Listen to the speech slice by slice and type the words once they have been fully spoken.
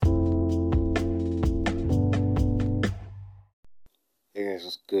Hey guys,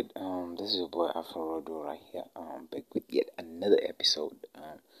 what's good? This is your boy Afro Rodo right here. Back with yet another episode.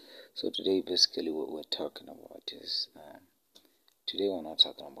 So today, basically, what we're talking about is today we're not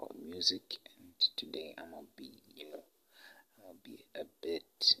talking about music, and today I'm gonna be a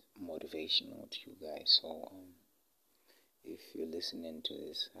bit motivational to you guys. So if you're listening to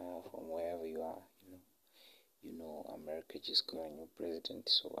this from wherever you are, America just got a new president,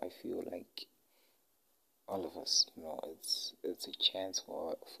 so I feel like all of us, it's a chance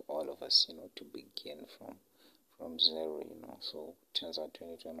for all of us, to begin from zero, So turns out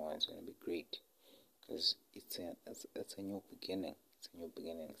 2021 is gonna be great because it's a new beginning. It's a new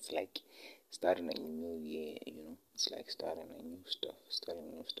beginning. It's like starting a new year, It's like starting a new stuff,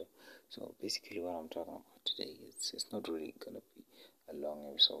 So basically, what I'm talking about today, it's not really gonna be a long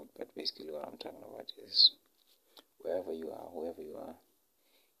episode, but basically, what I'm talking about is wherever you are, whoever you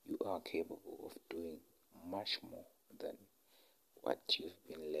are capable of doing much more than what you've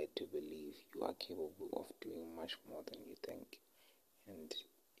been led to believe. You are capable of doing much more than you think. And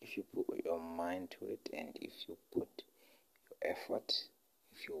if you put your mind to it, and if you put your effort,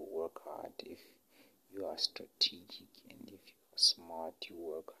 if you work hard, if you are strategic, and if you are smart, you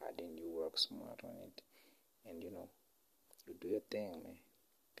work hard and you work smart on it. And you do your thing, man.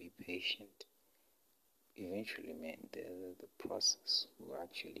 Be patient. Eventually, man, the process will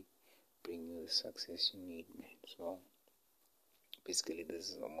actually bring you the success you need, man. So basically, this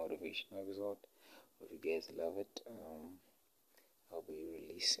is a motivational episode. Hope you guys love it. I'll be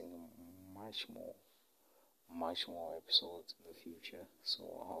releasing much more episodes in the future. So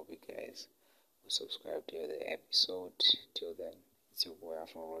I hope you guys will subscribe to the episode. Till then, it's your boy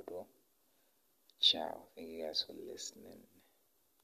Afro Rodo. Ciao. Thank you guys for listening.